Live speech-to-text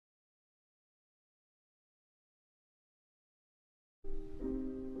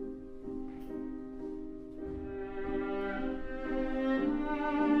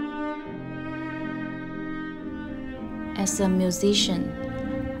As a musician,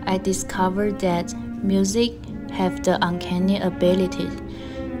 I discovered that music have the uncanny ability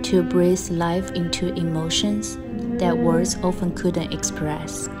to breathe life into emotions that words often couldn't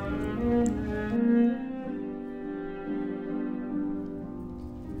express.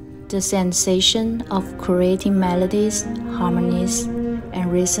 The sensation of creating melodies, harmonies,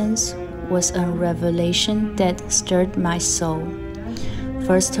 and rhythms was a revelation that stirred my soul,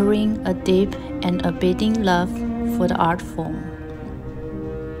 fostering a deep and abiding love for the art form.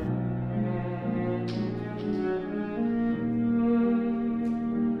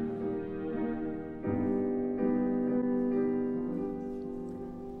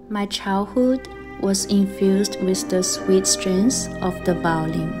 My childhood was infused with the sweet strains of the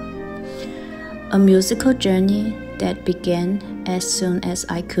violin, a musical journey that began as soon as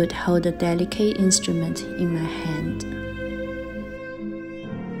I could hold the delicate instrument in my hand.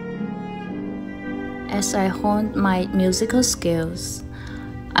 As I honed my musical skills,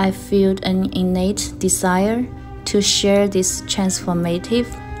 I felt an innate desire to share this transformative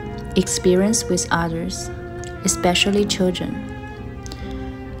experience with others, especially children.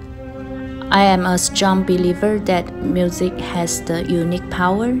 I am a strong believer that music has the unique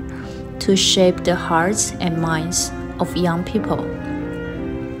power to shape the hearts and minds of young people,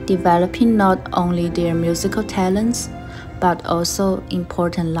 developing not only their musical talents, but also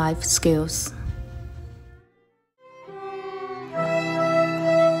important life skills.